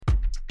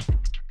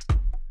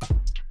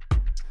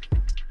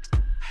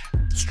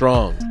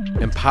strong,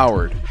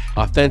 empowered,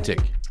 authentic.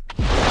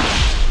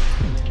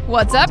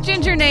 What's up,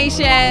 Ginger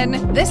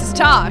Nation? This is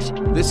Tosh.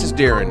 This is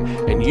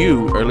Darren, and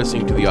you are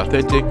listening to the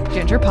Authentic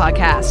Ginger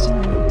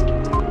Podcast.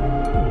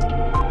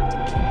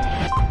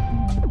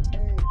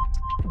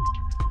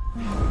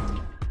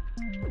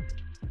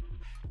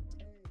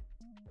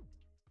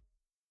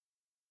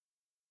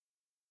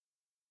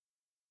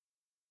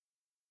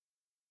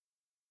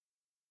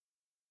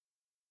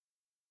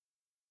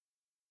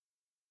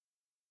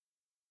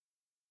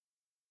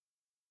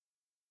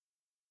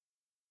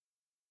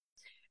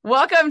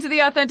 Welcome to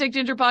the Authentic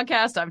Ginger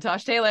Podcast. I'm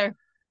Tosh Taylor.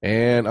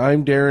 And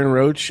I'm Darren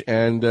Roach,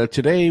 and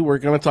today we're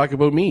going to talk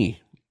about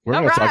me. We're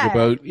going to talk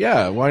about,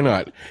 why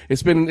not?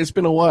 It's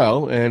been a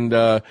while, and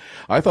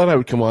I thought I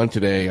would come on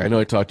today. I know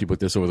I talked to you about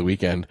this over the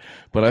weekend,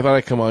 but I thought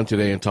I'd come on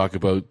today and talk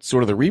about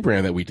sort of the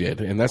rebrand that we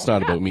did, and that's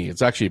not about me.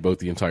 It's actually about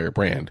the entire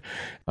brand.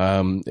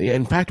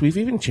 In fact, we've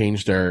even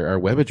changed our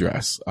web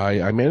address.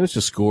 I managed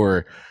to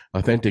score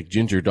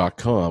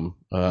AuthenticGinger.com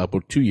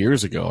about 2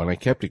 years ago, and I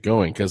kept it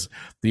going because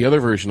the other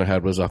version I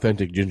had was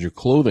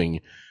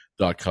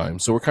AuthenticGingerClothing.com.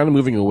 So we're kind of not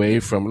moving away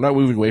from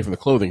the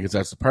clothing because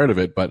that's a part of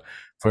it, but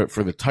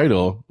for the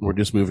title, we're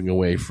just moving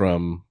away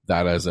from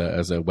that as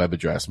a web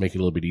address, make it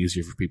a little bit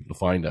easier for people to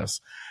find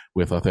us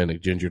with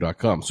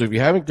AuthenticGinger.com. So if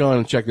you haven't gone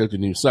and checked out the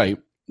new site,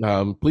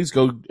 please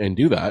go and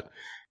do that.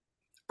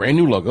 Brand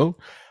new logo,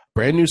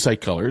 brand new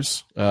site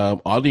colors.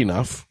 Oddly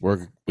enough,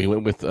 we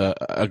went with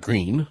a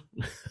green,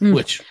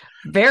 which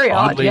very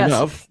odd. Oddly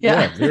enough,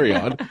 very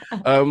odd.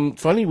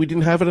 Funny, we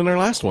didn't have it in our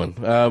last one.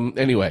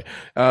 Anyway,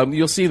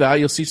 you'll see that.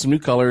 You'll see some new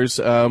colors.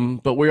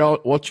 But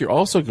what you're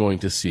also going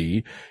to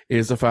see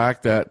is the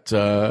fact that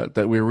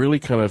we're really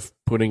kind of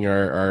putting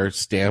our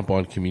stamp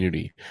on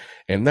community.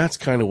 And that's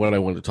kind of what I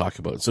wanted to talk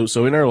about.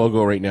 So in our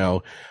logo right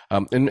now,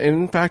 and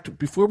in fact,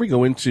 before we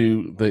go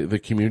into the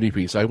community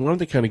piece, I wanted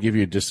to kind of give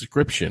you a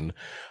description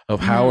of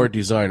how our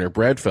designer,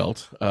 Brad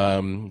Felt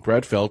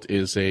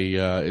is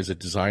a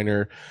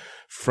designer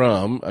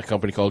from a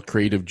company called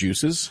Creative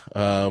Juices,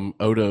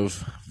 out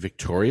of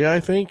Victoria, I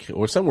think,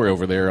 or somewhere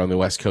over there on the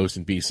West Coast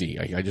in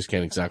BC. I just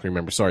can't exactly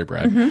remember. Sorry,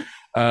 Brad.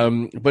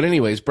 But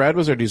anyways, Brad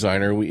was our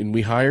designer, and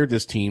we hired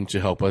this team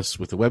to help us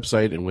with the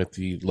website and with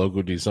the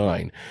logo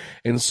design.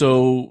 And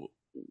so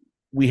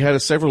we had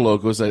several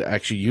logos that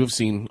actually you've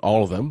seen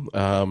all of them,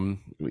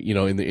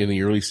 in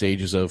the early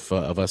stages of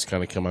us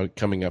kind of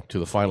coming up to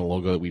the final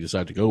logo that we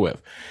decided to go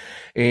with.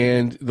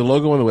 And the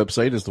logo on the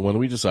website is the one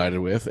we decided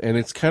with, and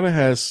it's kind of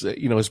has,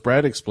 as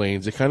Brad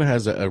explains, it kind of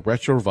has a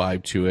retro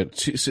vibe to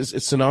it.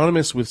 It's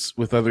synonymous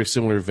with other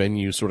similar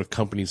venue sort of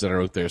companies that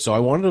are out there. So I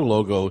wanted a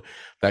logo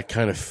that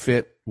kind of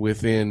fit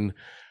within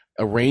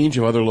a range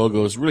of other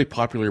logos, really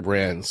popular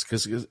brands,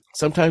 because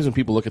sometimes when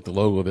people look at the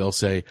logo, they'll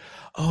say,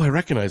 "Oh, I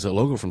recognize that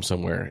logo from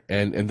somewhere,"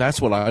 and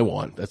that's what I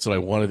want. That's what I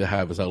wanted to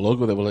have, is that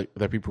logo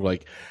that people are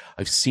like,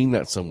 "I've seen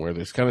that somewhere."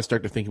 They kind of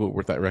start to think about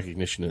what that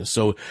recognition is.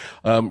 So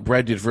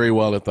Brad did very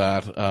well at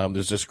that.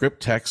 There's a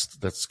script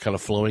text that's kind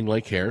of flowing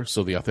like hair.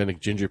 So the Authentic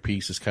Ginger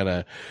piece is kind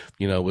of,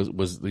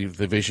 was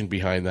the vision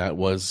behind that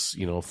was,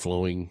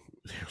 flowing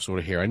sort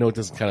of hair. I know it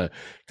doesn't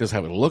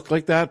have it look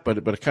like that, but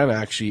it kind of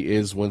actually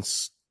is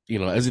once.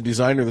 As a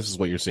designer, this is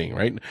what you're seeing,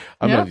 right?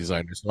 I'm not a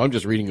designer, so I'm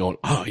just reading going,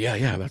 oh,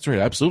 yeah, that's right.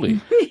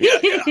 Absolutely. Yeah,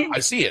 I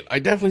see it. I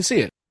definitely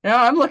see it. No,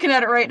 I'm looking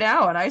at it right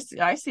now, and I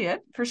see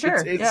it for sure.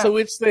 So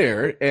it's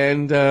there.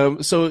 And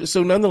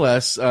so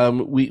nonetheless,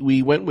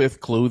 we went with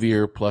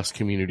Clothier plus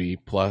community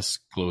plus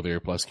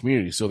Clothier plus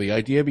community. So the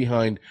idea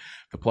behind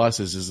the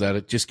pluses is that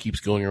it just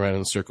keeps going around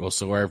in circles.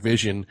 So our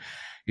vision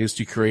is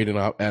to create an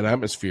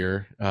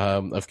atmosphere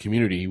of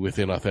community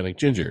within Authentic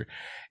Ginger.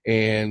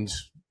 And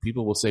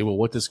people will say, well,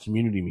 what does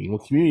community mean? Well,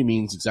 community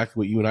means exactly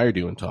what you and I are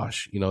doing,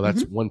 Tosh.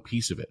 That's one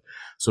piece of it.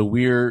 So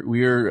we're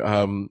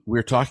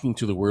talking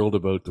to the world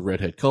about the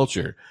redhead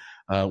culture.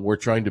 We're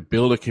trying to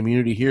build a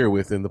community here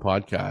within the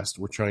podcast.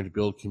 We're trying to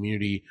build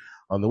community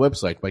on the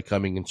website by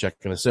coming and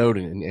checking us out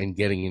and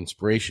getting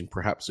inspiration.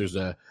 Perhaps there's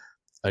a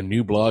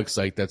new blog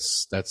site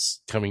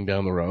that's coming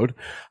down the road.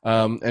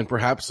 And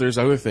perhaps there's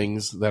other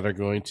things that are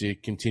going to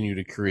continue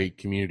to create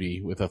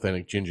community with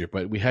Authentic Ginger,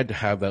 but we had to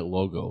have that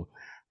logo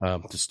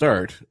to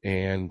start,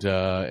 and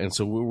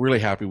so we're really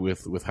happy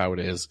with how it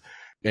is.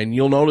 And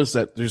you'll notice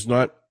that there's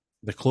not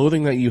the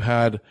clothing that you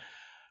had,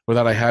 or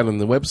that I had on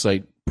the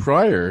website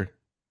prior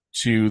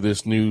to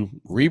this new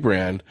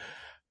rebrand.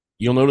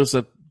 You'll notice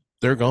that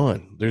they're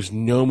gone. There's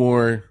no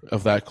more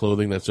of that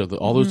clothing.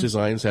 All those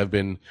designs have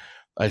been,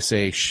 I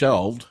say,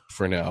 shelved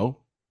for now,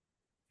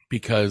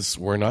 because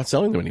we're not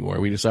selling them anymore.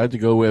 We decided to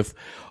go with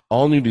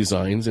all new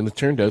designs, and it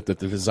turned out that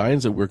the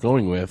designs that we're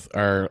going with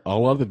are a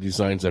lot of the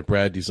designs that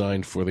Brad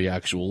designed for the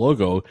actual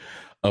logo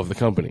of the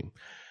company.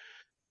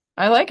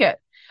 I like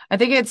it. I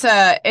think it's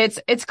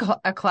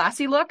a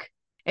classy look.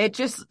 It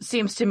just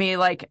seems to me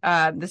like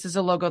this is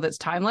a logo that's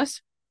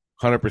timeless.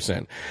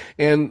 100%.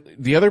 And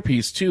the other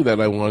piece too that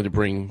I wanted to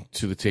bring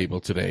to the table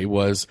today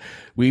was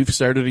we've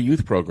started a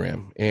youth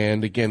program.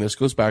 And again, this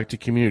goes back to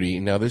community.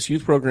 Now this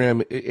youth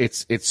program,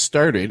 it's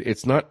started.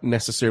 It's not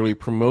necessarily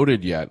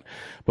promoted yet,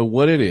 but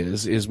what it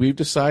is we've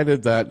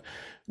decided that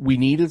we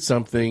needed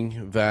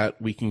something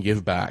that we can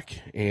give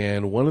back.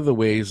 And one of the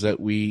ways that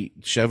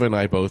Sheva and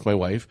I both, my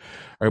wife,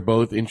 are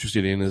both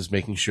interested in is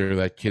making sure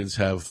that kids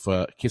have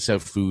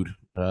food,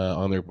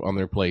 on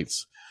their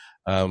plates,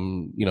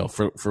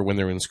 for when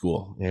they're in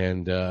school.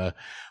 And,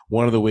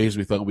 one of the ways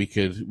we thought we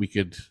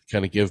could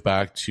kind of give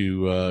back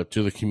to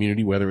the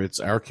community, whether it's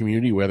our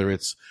community, whether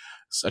it's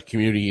a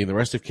community in the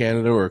rest of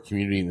Canada or a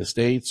community in the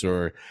States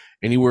or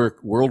anywhere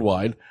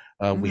worldwide.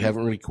 We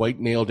haven't really quite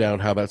nailed down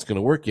how that's going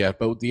to work yet,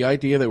 but the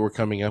idea that we're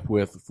coming up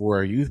with for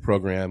our youth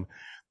program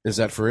is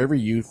that for every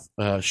youth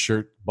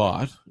shirt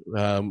bought,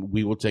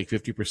 we will take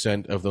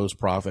 50% of those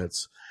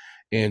profits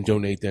and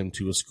donate them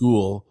to a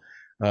school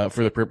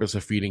for the purpose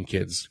of feeding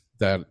kids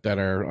that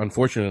are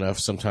unfortunate enough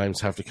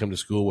sometimes have to come to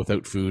school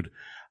without food,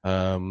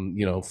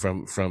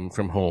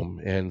 from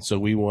home. And so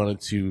we wanted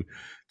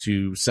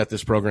to set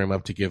this program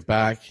up to give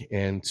back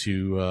and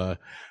to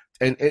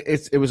and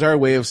it was our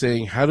way of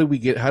saying, how do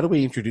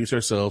we introduce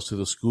ourselves to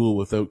the school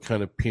without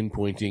kind of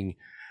pinpointing,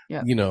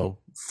 4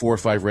 or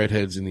 5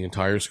 redheads in the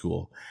entire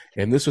school.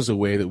 And this was a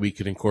way that we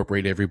could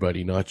incorporate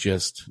everybody, not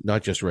just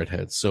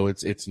redheads. So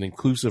it's an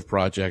inclusive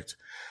project,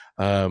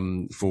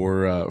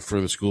 for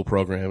the school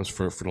programs,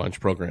 for lunch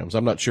programs.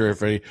 I'm not sure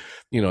if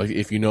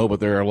but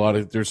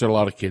there's a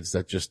lot of kids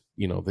that just,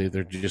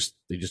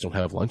 they just don't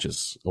have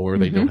lunches, or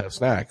they don't have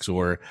snacks,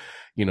 or,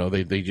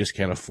 they just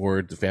can't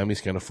afford, the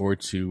families can't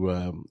afford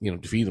to,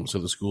 to feed them. So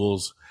the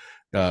schools,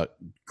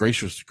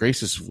 gracious,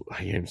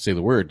 I can't say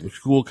the word, the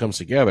school comes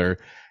together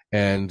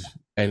and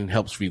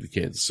helps feed the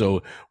kids.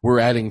 So we're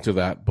adding to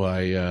that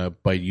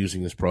by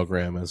using this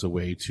program as a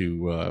way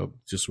to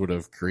sort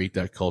of create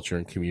that culture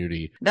and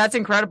community. That's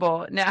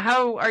incredible. Now,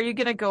 how are you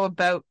going to go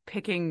about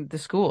picking the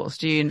schools?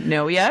 Do you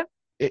know yet?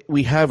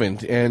 We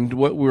haven't. And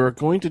what we're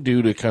going to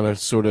do to kind of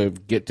sort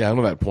of get down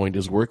to that point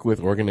is work with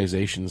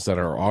organizations that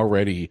are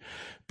already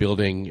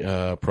building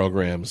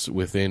programs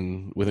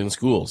within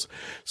schools.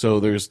 So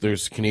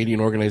there's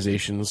Canadian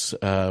organizations.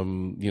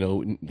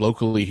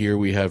 Locally here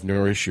we have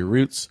Nourish Your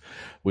Roots,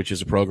 which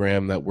is a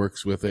program that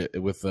works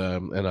is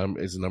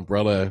an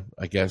umbrella,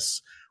 I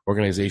guess,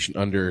 organization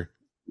under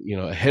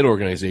a head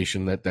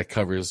organization that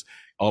covers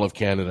all of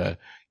Canada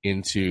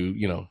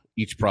into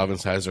each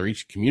province has, or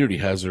each community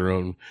has, their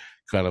own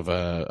kind of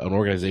an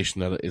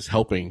organization that is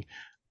helping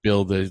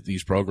build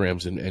these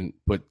programs and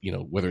put,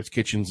 whether it's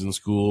kitchens in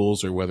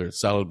schools or whether it's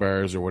salad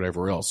bars or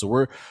whatever else. So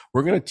we're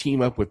going to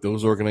team up with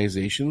those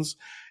organizations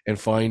and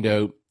find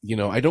out,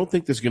 I don't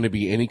think there's going to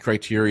be any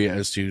criteria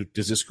as to,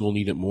 does this school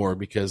need it more?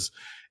 Because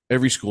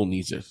every school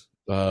needs it.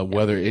 I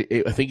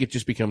think it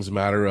just becomes a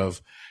matter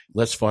of,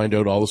 let's find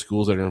out all the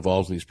schools that are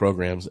involved in these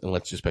programs and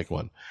let's just pick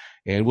one.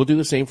 And we'll do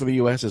the same for the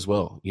U.S. as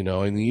well.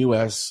 In the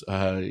U.S.,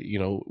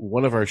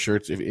 one of our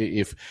shirts,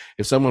 if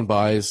someone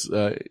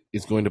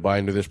is going to buy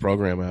into this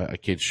program a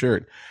kid's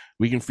shirt,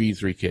 we can feed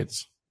 3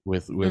 kids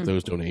with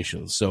those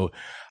donations. So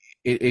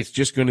it's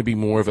just going to be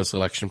more of a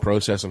selection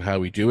process on how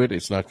we do it.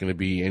 It's not going to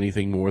be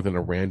anything more than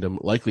a random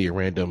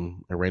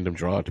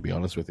draw, to be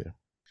honest with you.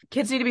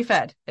 Kids need to be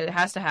fed. It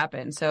has to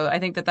happen. So I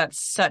think that's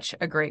such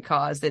a great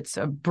cause. It's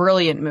a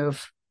brilliant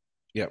move.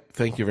 Yeah,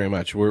 thank you very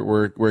much.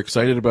 We're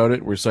excited about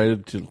it. We're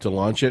excited to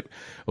launch it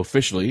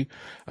officially.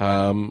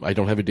 I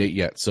don't have a date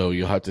yet, so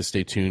you'll have to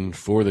stay tuned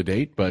for the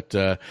date. But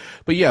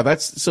yeah,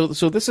 that's so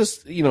this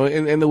is,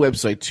 and the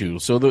website too.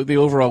 So the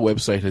overall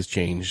website has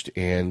changed,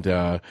 and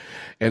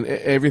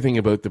everything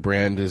about the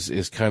brand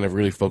is kind of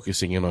really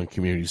focusing in on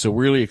community. So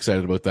we're really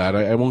excited about that.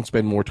 I won't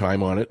spend more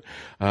time on it,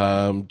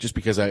 just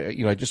because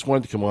I just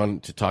wanted to come on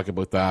to talk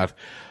about that.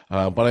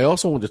 But I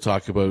also want to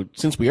talk about,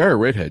 since we are a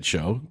redhead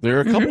show, there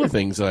are a couple of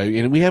things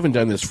and we haven't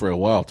done this for a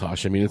while,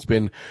 Tosh. I mean, it's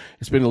been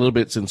a little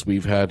bit since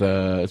we've had,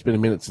 it's been a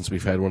minute since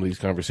we've had one of these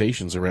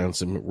conversations around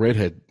some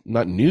redhead,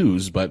 not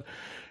news, but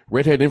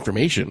redhead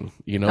information,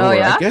 Oh,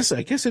 yeah? I guess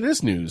it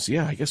is news.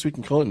 Yeah, I guess we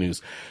can call it news.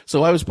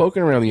 So I was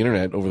poking around the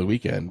internet over the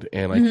weekend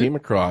and I came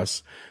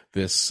across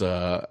this,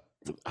 I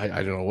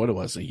don't know what it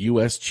was, a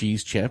U.S.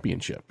 cheese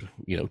championship,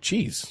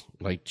 cheese,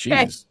 like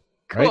cheese,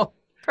 okay, cool. Right?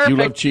 Perfect. You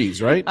love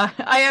cheese, right?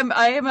 I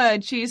am a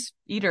cheese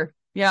eater.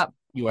 Yeah.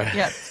 You are.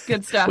 Yeah.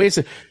 Good stuff. Wait a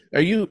second.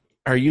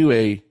 Are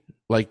you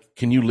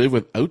can you live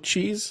without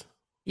cheese?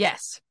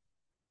 Yes.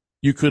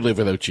 You could live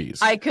without cheese.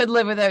 I could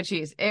live without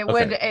cheese. It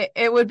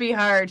would be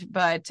hard,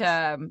 but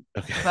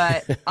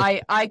but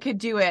I could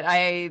do it.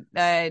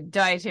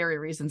 Dietary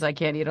reasons, I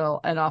can't eat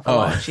an awful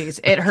lot of cheese.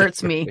 It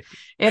hurts me.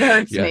 It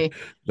hurts me.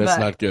 That's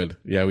not good.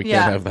 Yeah, we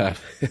can't have that.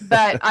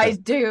 But I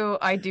do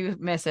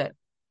miss it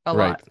a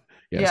lot.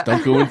 Yes. Yeah.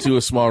 Don't go into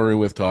a small room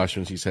with Tosh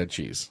when she's had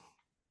cheese.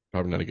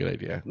 Probably not a good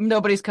idea.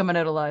 Nobody's coming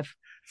out alive.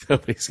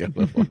 Nobody's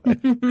coming out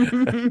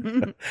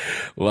alive.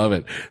 Love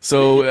it.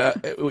 So,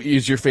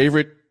 is your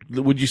favorite?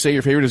 Would you say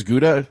your favorite is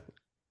Gouda?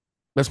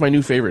 That's my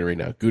new favorite right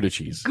now, Gouda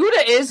cheese.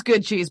 Gouda is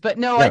good cheese, but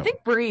no, I Yeah.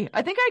 think brie.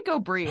 I think I'd go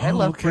brie. I Oh,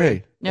 love brie.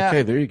 okay. Yeah.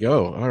 Okay, there you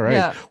go. All right.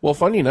 Yeah. Well,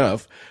 funny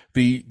enough,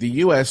 the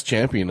U.S.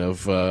 champion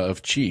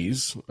of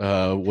cheese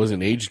was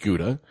an aged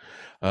Gouda.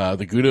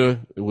 The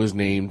Gouda was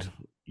named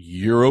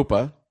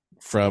Europa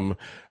from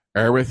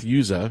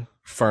Arethusa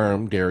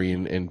Farm Dairy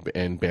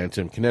in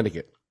Bantam,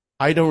 Connecticut.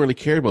 I don't really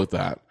care about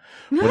that.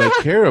 What I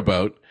care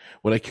about,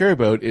 what I care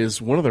about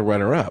is one of the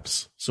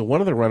runner-ups. So one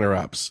of the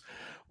runner-ups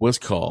was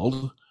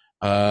called,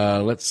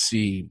 let's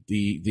see,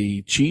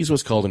 the cheese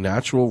was called a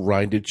natural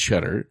rinded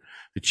cheddar.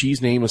 The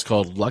cheese name was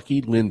called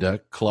Lucky Linda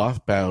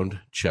Cloth Bound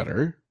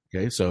Cheddar.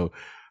 Okay, so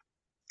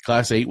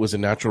Class 8 was a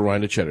natural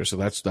rinded cheddar, so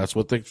that's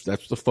what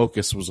the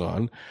focus was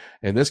on.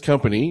 And this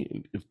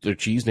company, their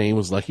cheese name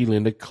was Lucky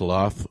Linda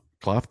Cloth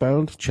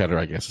Bound Cheddar,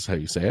 I guess is how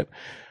you say it.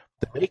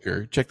 The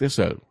maker, check this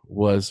out,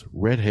 was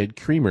Redhead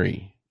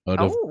Creamery out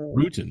of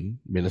Bruton,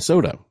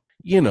 Minnesota.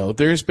 You know,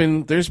 there's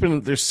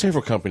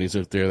several companies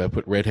out there that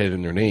put Redhead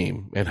in their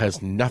name and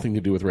has nothing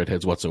to do with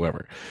redheads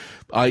whatsoever.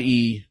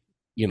 I.e.,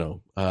 you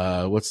know,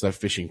 what's that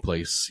fishing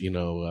place? You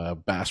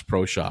know, Bass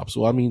Pro Shops.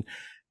 Well, I mean,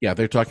 yeah,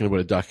 they're talking about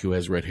a duck who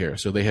has red hair,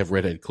 so they have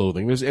redhead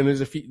clothing.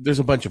 There's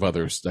a bunch of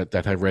others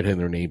that have redhead in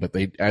their name, but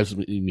they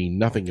absolutely mean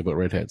nothing about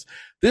redheads.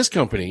 This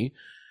company,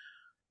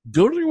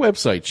 go to their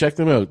website, check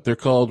them out. They're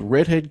called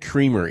Redhead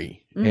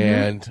Creamery,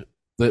 and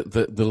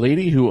the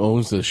lady who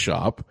owns this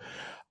shop,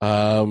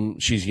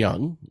 she's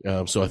young,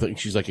 so I think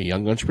she's like a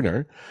young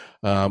entrepreneur,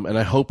 and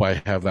I hope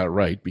I have that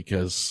right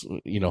because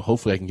you know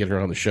hopefully I can get her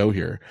on the show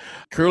here.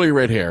 Curly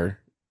red hair,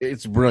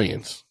 it's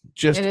brilliant,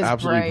 just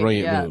absolutely bright,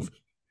 brilliant move.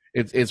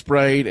 It's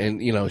bright,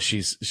 and you know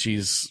she's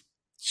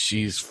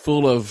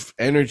full of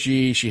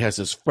energy. She has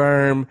this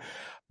farm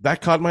that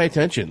caught my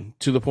attention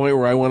to the point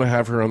where I want to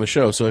have her on the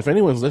show. So if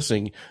anyone's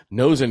listening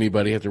knows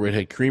anybody at the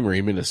Redhead Creamery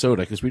in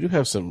Minnesota, because we do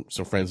have some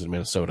friends in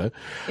Minnesota,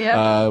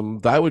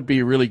 that would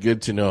be really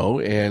good to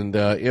know. And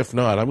if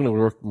not, I'm going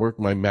to work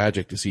my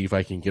magic to see if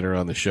I can get her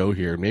on the show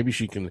here. Maybe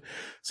she can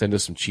send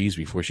us some cheese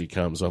before she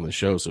comes on the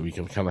show, so we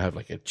can kind of have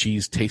like a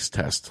cheese taste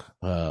test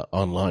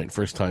online,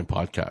 first time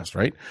podcast,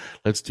 right?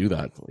 Let's do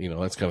that. You know,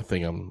 that's the kind of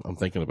thing I'm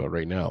thinking about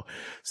right now.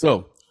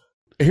 So.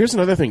 Here's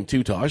another thing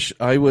too, Tosh.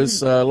 I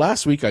was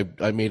last week.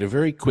 I made a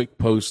very quick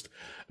post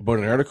about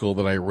an article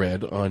that I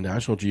read on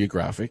National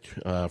Geographic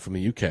from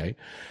the UK.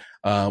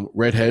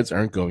 Redheads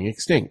aren't going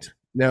extinct.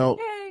 Now,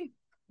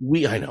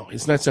 I know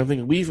it's not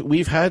something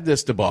we've had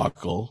this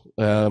debacle,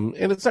 and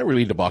it's not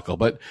really a debacle,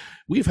 but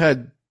we've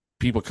had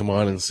people come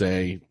on and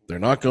say they're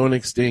not going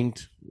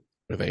extinct,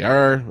 or they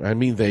are. I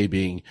mean, they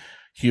being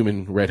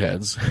human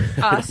redheads.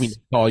 I mean,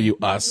 call you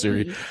us or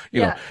you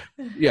know,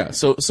 yeah.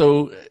 So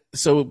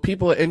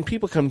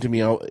people come to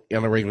me out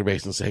on a regular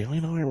basis and say, oh,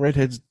 you know, our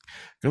redhead's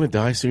gonna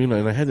die soon.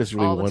 And I had this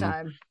really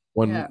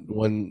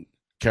one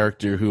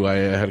character who I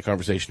had a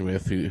conversation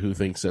with who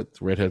thinks that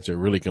redheads are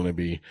really going to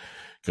be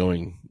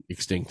going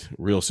extinct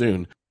real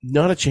soon.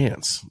 Not a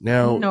chance.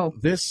 Now, no.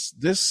 This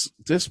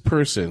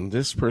person,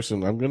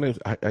 I'm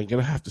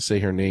gonna have to say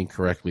her name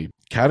correctly.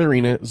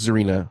 Katerina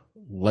Zarina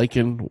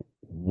Lycan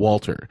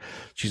Walter.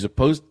 She's a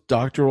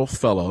postdoctoral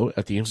fellow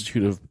at the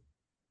Institute of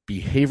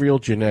Behavioral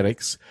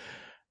Genetics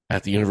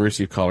at the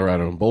University of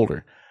Colorado in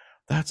Boulder.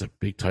 That's a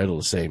big title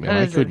to say, man.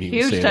 I couldn't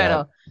even say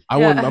that.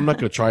 I'm not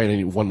going to try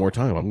it one more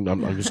time.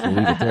 I'm just going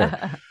to leave it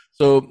there.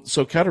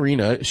 So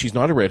Katerina, she's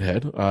not a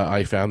redhead.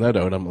 I found that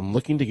out. I'm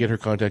looking to get her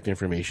contact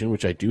information,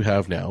 which I do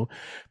have now,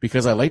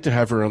 because I like to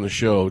have her on the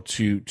show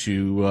to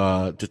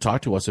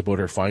talk to us about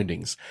her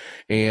findings.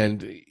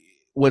 And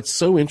what's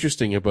so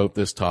interesting about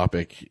this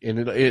topic, and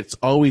it's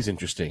always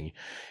interesting,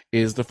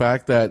 is the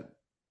fact that,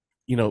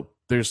 you know,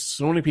 there's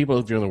so many people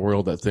out there in the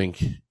world that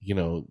think, you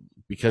know,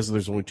 because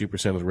there's only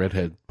 2% of the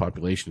redhead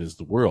population is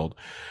the world,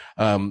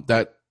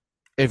 that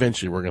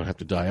eventually we're going to have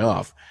to die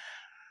off.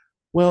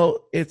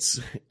 Well, it's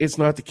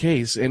not the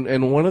case.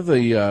 And one of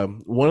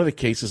the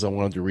cases I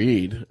wanted to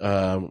read,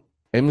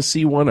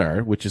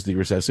 MC1R, which is the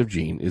recessive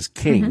gene, is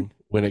king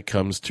when it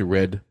comes to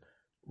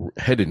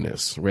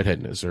redheadedness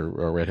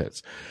or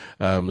redheads.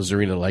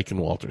 Zarina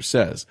Lycan-Walter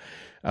says,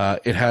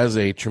 it has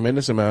a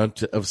tremendous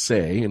amount of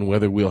say in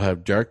whether we'll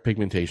have dark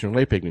pigmentation or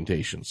light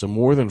pigmentation. So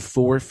more than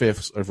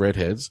 4/5 of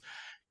redheads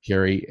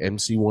carry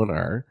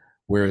MC1R,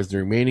 whereas the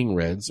remaining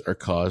reds are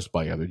caused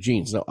by other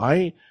genes. Now,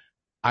 I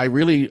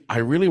really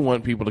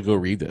want people to go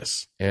read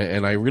this,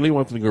 and I really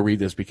want them to go read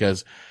this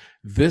because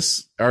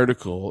this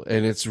article,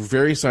 and it's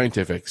very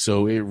scientific,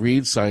 so it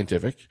reads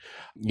scientific,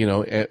 you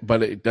know,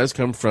 but it does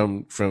come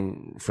from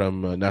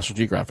National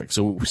Geographic,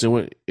 so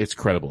it's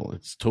credible.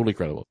 It's totally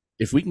credible.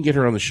 If we can get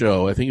her on the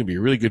show, I think it'd be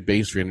a really good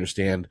base for you to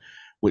understand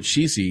what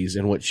she sees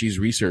and what she's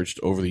researched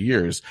over the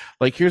years.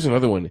 Like, here's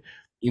another one.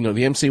 You know,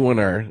 the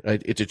MC1R,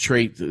 it's a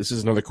trait. This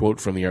is another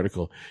quote from the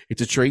article.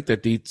 It's a trait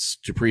that dates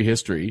to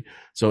prehistory.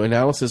 So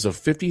analysis of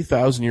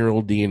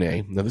 50,000-year-old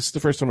DNA. Now, this is the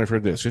first time I've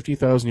heard this.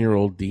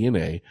 50,000-year-old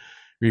DNA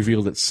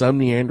revealed that some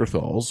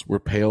Neanderthals were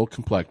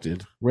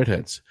pale-complected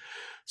redheads.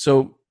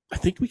 So I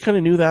think we kind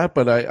of knew that,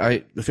 but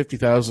the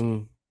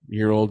 50,000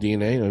 3,800-year-old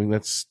DNA. I mean,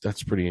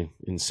 that's pretty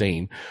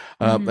insane.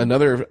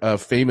 Another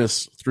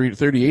famous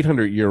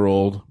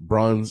 3,800-year-old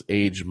Bronze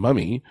Age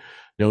mummy,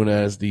 known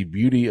as the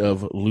Beauty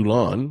of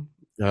Lulan,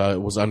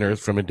 was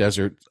unearthed from a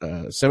desert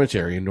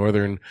cemetery in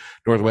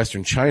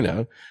northwestern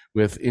China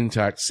with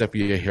intact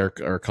sepia hair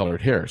or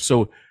colored hair.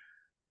 So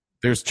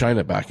there's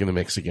China back in the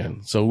mix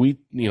again. So I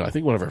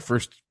think one of our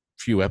first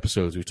few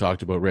episodes we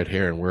talked about red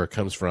hair and where it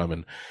comes from,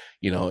 and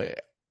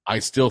I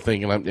still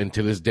think, and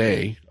to this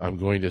day, I'm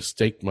going to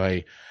stake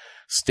my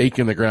stake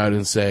in the ground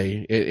and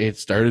say it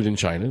started in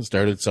China, it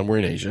started somewhere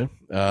in Asia,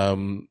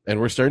 and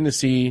we're starting to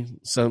see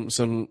some.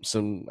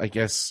 I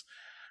guess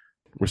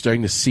we're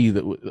starting to see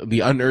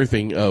the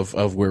unearthing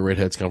of where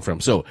redheads come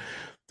from. So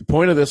the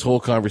point of this whole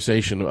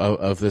conversation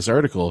of this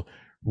article.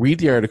 Read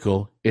the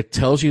article. It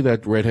tells you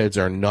that redheads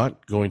are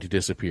not going to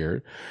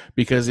disappear,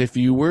 because if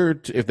they were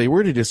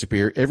to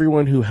disappear,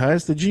 everyone who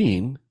has the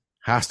gene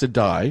has to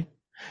die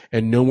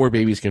and no more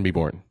babies can be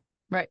born.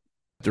 Right.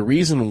 The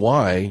reason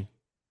why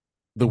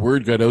the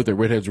word got out that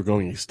redheads were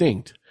going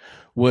extinct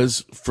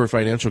was for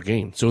financial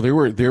gain. So there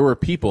were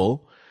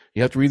people,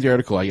 you have to read the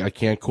article. I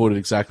can't quote it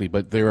exactly,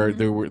 but there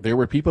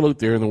were people out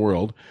there in the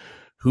world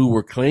who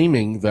were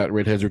claiming that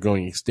redheads were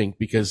going extinct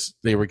because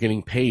they were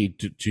getting paid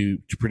to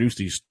produce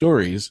these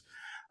stories.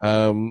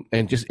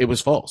 And just, it was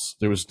false.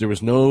 There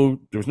was no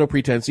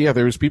pretense. Yeah,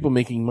 there was people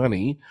making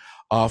money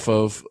off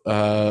of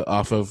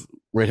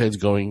redheads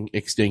going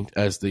extinct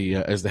as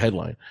the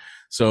headline.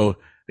 So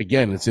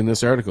again, it's in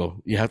this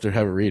article. You have to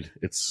have a read.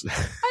 What's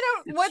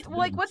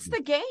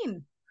the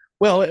gain?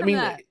 Well, I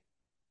mean,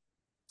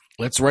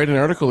 let's write an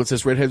article that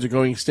says redheads are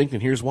going extinct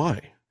and here's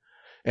why.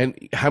 And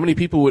how many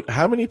people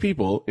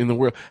in the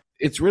world?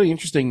 It's really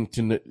interesting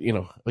to,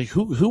 like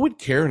who would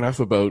care enough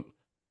about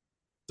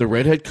the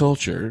redhead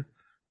culture,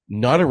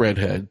 not a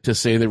redhead, to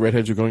say that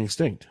redheads are going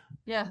extinct?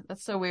 Yeah,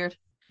 that's so weird.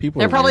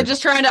 They're probably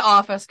just trying to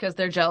off us because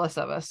they're jealous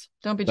of us.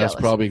 Don't be jealous.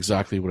 That's probably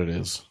exactly what it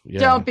is. Yeah.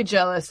 Don't be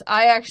jealous.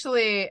 I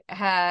actually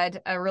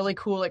had a really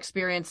cool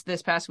experience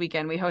this past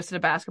weekend. We hosted a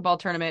basketball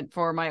tournament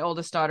for my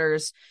oldest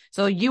daughters.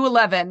 So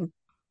U11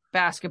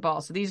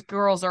 basketball. So these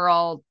girls are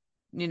all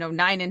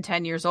 9 and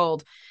 10 years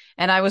old.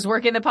 And I was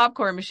working the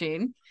popcorn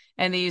machine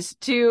and these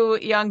two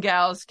young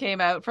gals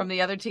came out from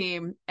the other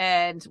team.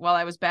 And while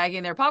I was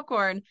bagging their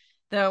popcorn,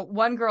 the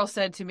one girl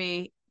said to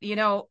me,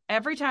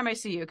 every time I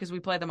see you, because we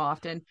play them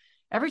often,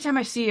 every time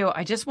I see you,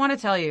 I just want to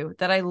tell you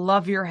that I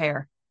love your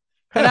hair.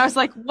 And I was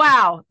like,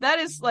 wow, that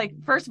is like,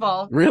 first of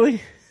all,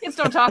 really? Kids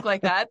don't talk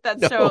like that.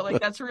 That's no.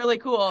 That's really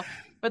cool.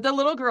 But the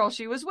little girl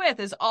she was with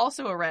is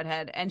also a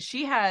redhead and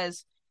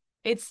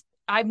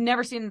I've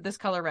never seen this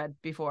color red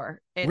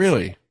before.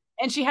 Really?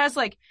 And she has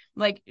like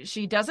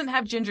she doesn't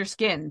have ginger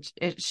skin.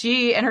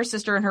 She and her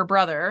sister and her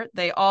brother,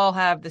 they all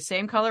have the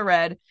same color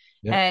red.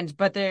 Yep.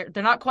 But they're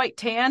not quite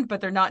tanned,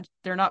 but they're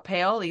not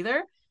pale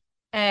either.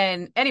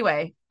 And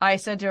anyway, I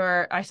said to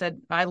her,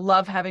 I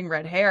love having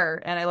red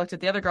hair. And I looked at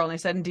the other girl and I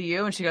said, and do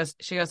you? And she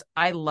goes,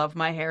 I love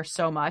my hair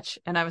so much.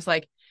 And I was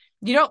like,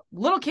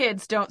 little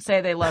kids don't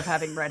say they love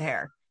having red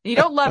hair. You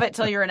don't love it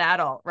till you're an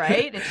adult,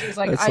 right? And she's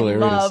like, I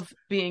love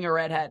being a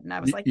redhead. And I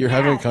was like, you're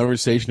having a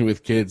conversation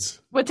with kids.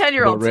 With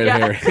 10-year-olds. Red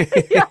hair.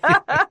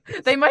 Yeah.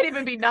 They might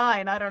even be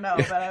 9. I don't know.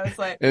 But I was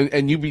like.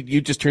 And you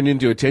just turned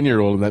into a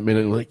 10-year-old in that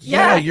minute. Like,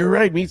 yeah, you're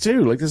right. Me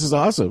too. Like, this is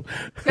awesome.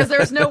 Because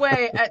there's no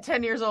way at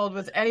 10 years old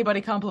was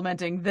anybody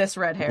complimenting this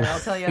red hair. I'll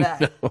tell you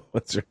that. No,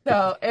 that's right.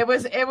 So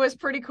it was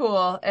pretty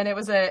cool. And it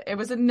was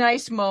a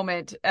nice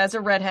moment as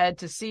a redhead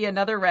to see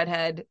another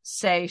redhead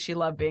say she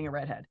loved being a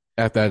redhead.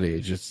 At that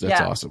age, that's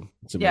awesome.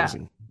 It's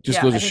amazing. Just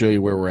goes to show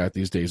you where we're at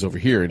these days over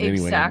here, and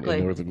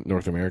in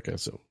North America.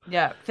 So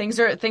yeah, things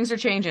are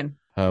changing.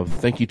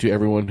 Thank you to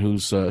everyone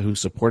who's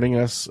supporting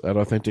us at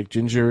Authentic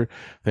Ginger.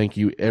 Thank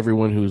you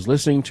everyone who's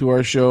listening to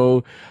our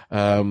show.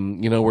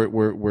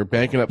 We're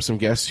banking up some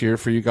guests here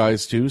for you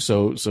guys too.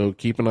 So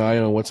keep an eye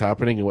on what's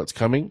happening and what's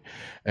coming,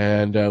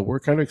 and we're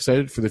kind of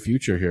excited for the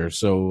future here.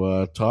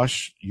 So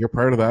Tosh, you're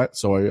part of that.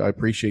 So I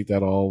appreciate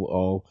that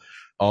all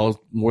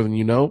more than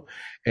you know.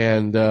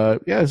 And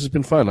this has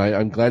been fun.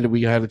 I'm glad that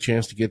we had a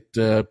chance to get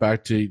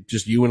back to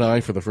just you and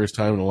I for the first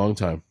time in a long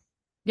time.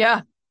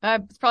 Yeah,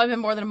 it's probably been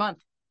more than a month.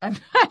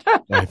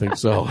 I think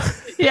so.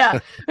 Yeah,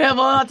 we'll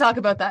not talk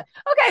about that.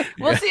 Okay,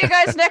 we'll see you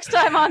guys next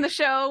time on the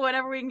show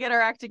whenever we can get our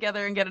act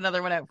together and get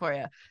another one out for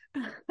you.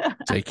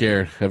 Take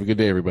care. Have a good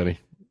day, everybody.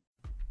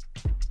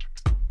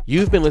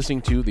 You've been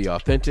listening to the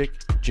Authentic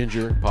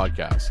Ginger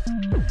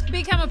Podcast.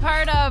 Become a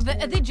part of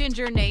the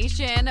Ginger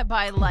Nation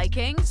by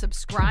liking,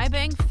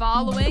 subscribing,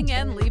 following,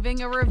 and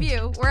leaving a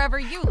review wherever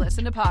you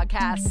listen to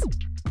podcasts.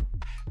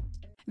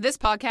 This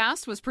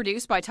podcast was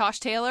produced by Tosh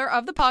Taylor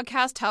of the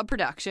Podcast Hub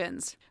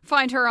Productions.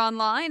 Find her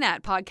online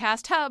at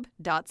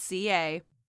podcasthub.ca.